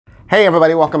Hey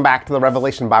everybody, welcome back to the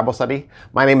Revelation Bible Study.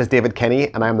 My name is David Kenney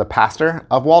and I'm the pastor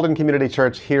of Walden Community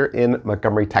Church here in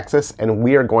Montgomery, Texas, and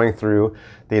we are going through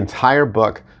the entire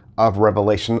book of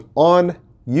Revelation on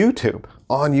YouTube,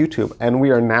 and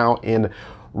we are now in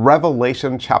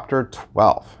Revelation chapter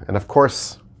 12. And of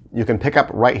course, you can pick up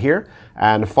right here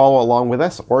and follow along with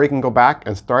us, or you can go back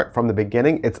and start from the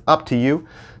beginning. It's up to you.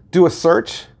 Do a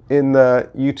search in the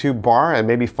YouTube bar and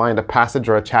maybe find a passage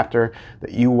or a chapter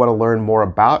that you want to learn more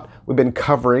about. We've been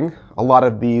covering a lot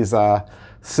of these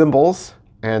symbols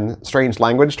and strange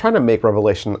language, trying to make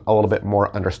Revelation a little bit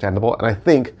more understandable. And I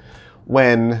think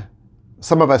when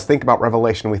some of us think about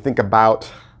Revelation, we think about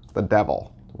the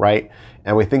devil, right?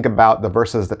 And we think about the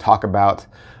verses that talk about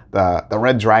the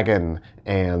red dragon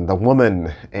and the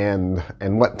woman and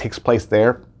what takes place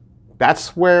there.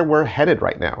 That's where we're headed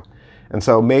right now. And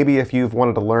so maybe if you've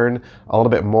wanted to learn a little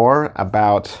bit more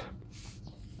about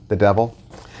the devil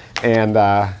and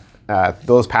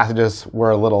those passages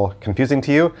were a little confusing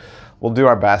to you, we'll do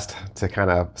our best to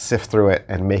kind of sift through it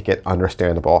and make it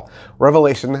understandable.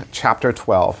 Revelation chapter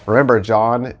 12. Remember,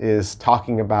 John is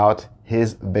talking about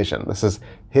his vision. This is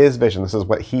his vision. This is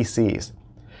what he sees.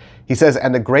 He says,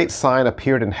 "And a great sign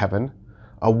appeared in heaven,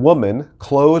 a woman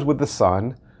clothed with the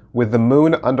sun, with the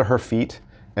moon under her feet,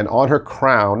 and on her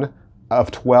crown of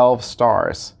 12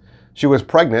 stars. She was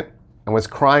pregnant and was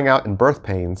crying out in birth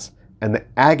pains and the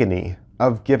agony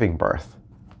of giving birth."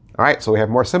 All right, so we have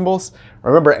more symbols.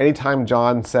 Remember, anytime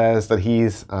John says that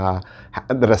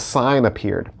that a sign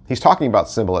appeared, he's talking about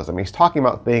symbolism. He's talking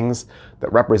about things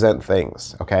that represent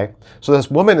things, okay? So this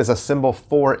woman is a symbol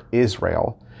for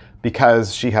Israel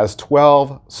because she has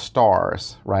 12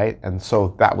 stars, right? And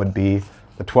so that would be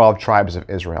the 12 tribes of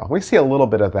Israel. We see a little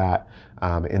bit of that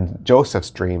in Joseph's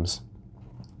dreams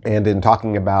and in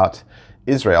talking about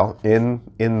Israel in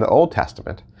the Old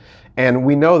Testament. And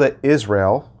we know that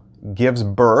Israel gives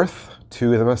birth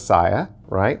to the Messiah,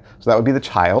 right? So that would be the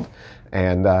child,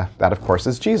 and that of course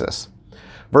is Jesus.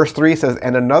 Verse 3 says,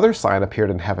 "And another sign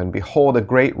appeared in heaven. Behold, a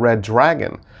great red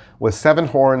dragon with 7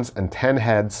 horns and 10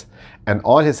 heads, and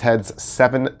on his heads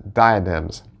 7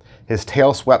 diadems. His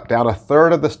tail swept down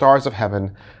 1/3 of the stars of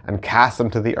heaven and cast them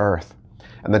to the earth.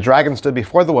 And the dragon stood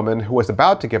before the woman who was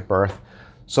about to give birth,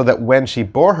 so that when she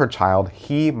bore her child,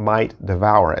 he might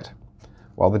devour it."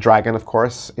 Well, the dragon, of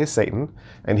course, is Satan,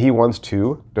 and he wants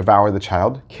to devour the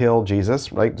child, kill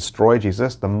Jesus, right? Destroy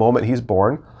Jesus the moment he's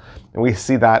born. And we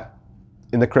see that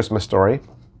in the Christmas story.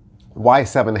 Why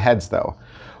 7 heads, though?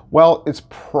 Well, it's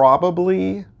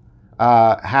probably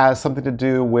has something to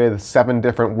do with 7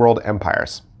 different world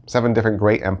empires, 7 different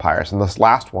great empires. And this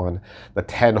last one, the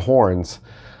 10 horns,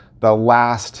 the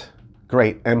last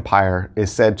great empire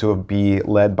is said to be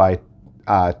led by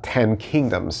 10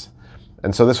 kingdoms.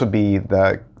 And so this would be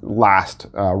the last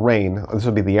reign. This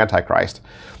would be the Antichrist.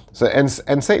 So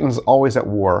and Satan's always at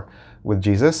war with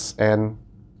Jesus, and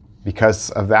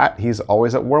because of that, he's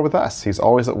always at war with us. He's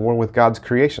always at war with God's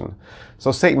creation.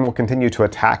 So Satan will continue to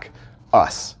attack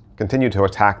us, continue to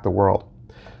attack the world.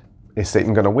 Is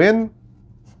Satan going to win?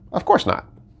 Of course not.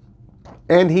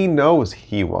 And he knows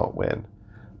he won't win,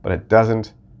 but it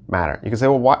doesn't matter. You can say,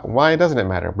 well, why doesn't it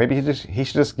matter? Maybe he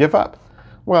should just give up.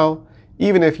 Well,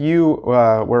 even if you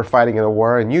were fighting in a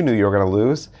war and you knew you were going to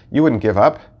lose, you wouldn't give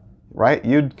up, right?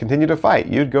 You'd continue to fight.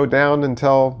 You'd go down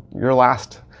until your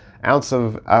last ounce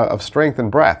of strength and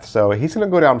breath. So he's going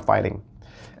to go down fighting.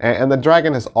 And the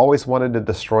dragon has always wanted to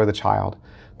destroy the child.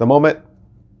 The moment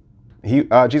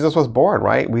Jesus was born,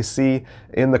 right? We see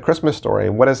in the Christmas story,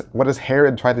 what does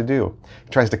Herod try to do? He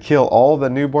tries to kill all the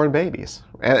newborn babies.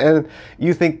 And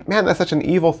you think, man, that's such an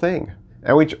evil thing.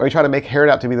 And we try to make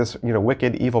Herod out to be this,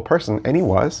 wicked, evil person. And he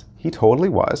was. He totally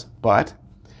was. But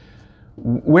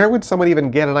where would someone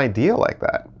even get an idea like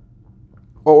that?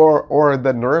 Or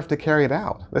the nerve to carry it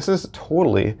out? This is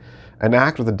totally an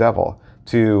act of the devil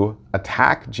to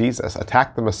attack Jesus,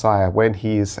 attack the Messiah when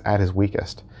he's at his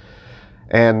weakest.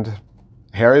 And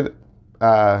Herod,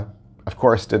 of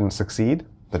course, didn't succeed.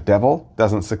 The devil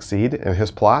doesn't succeed in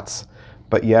his plots,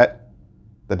 but yet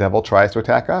the devil tries to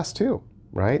attack us too,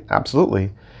 right?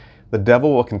 Absolutely. The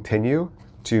devil will continue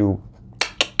to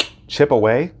chip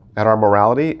away at our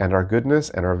morality and our goodness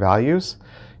and our values.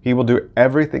 He will do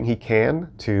everything he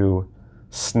can to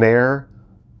snare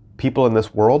people in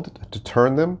this world, to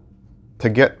turn them, to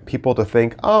get people to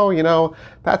think, oh,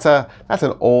 that's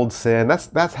an old sin.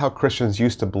 That's how Christians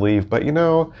used to believe. But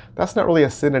that's not really a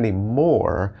sin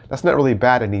anymore. That's not really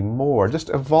bad anymore. Just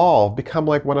evolve, become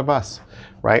like one of us,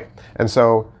 right? And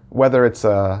so whether it's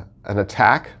an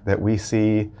attack that we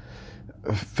see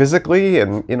physically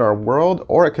and in our world,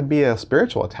 or it could be a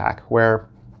spiritual attack where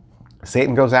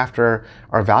Satan goes after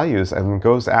our values and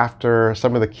goes after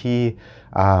some of the key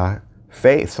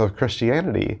faiths of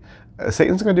Christianity.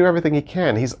 Satan's going to do everything he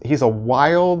can. He's a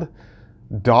wild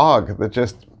dog that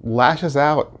just lashes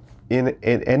out in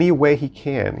any way he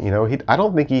can. I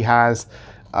don't think he has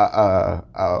a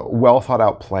well thought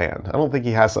out plan. I don't think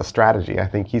he has a strategy. I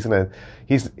think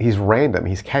he's random.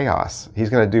 He's chaos. He's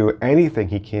going to do anything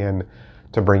he can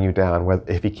to bring you down.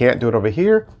 If he can't do it over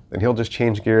here, then he'll just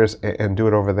change gears and do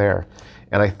it over there.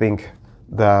 And I think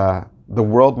the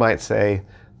world might say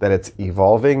that it's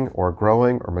evolving or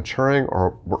growing or maturing,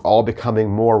 or we're all becoming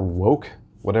more woke,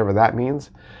 whatever that means.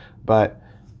 But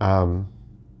right?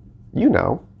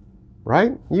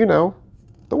 The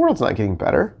world's not getting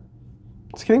better.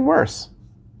 It's getting worse.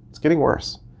 It's getting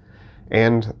worse.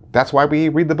 And that's why we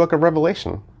read the book of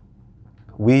Revelation.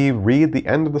 We read the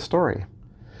end of the story.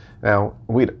 Now,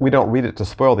 we don't read it to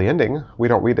spoil the ending. We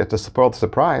don't read it to spoil the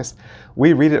surprise.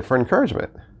 We read it for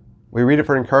encouragement. We read it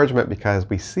for encouragement because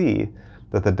we see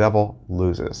that the devil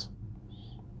loses.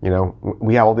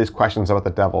 We have all these questions about the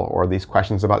devil or these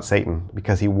questions about Satan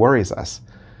because he worries us.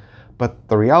 But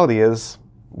the reality is,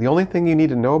 the only thing you need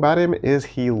to know about him is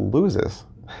he loses.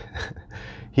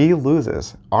 He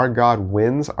loses. Our God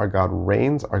wins. Our God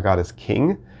reigns. Our God is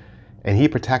king. And he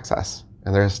protects us.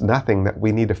 And there's nothing that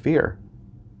we need to fear.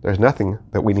 There's nothing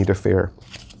that we need to fear.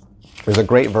 There's a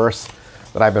great verse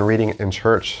that I've been reading in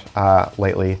church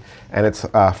lately, and it's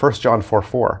 1 John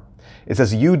 4:4. It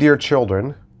says, "You, dear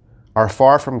children, are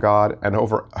far from God and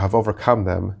have overcome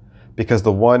them, because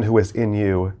the one who is in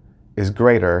you is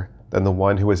greater than the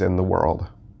one who is in the world."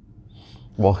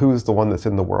 Well, who's the one that's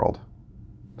in the world?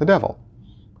 The devil.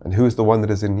 And who's the one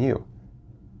that is in you?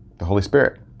 The Holy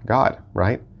Spirit, God,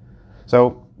 right?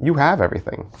 So you have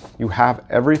everything. You have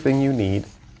everything you need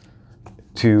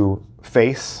to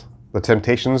face the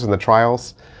temptations and the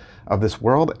trials of this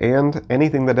world and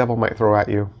anything the devil might throw at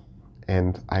you.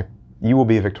 And you will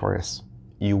be victorious.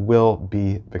 You will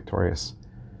be victorious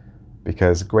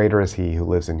because greater is he who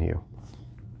lives in you.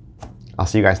 I'll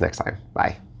see you guys next time.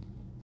 Bye.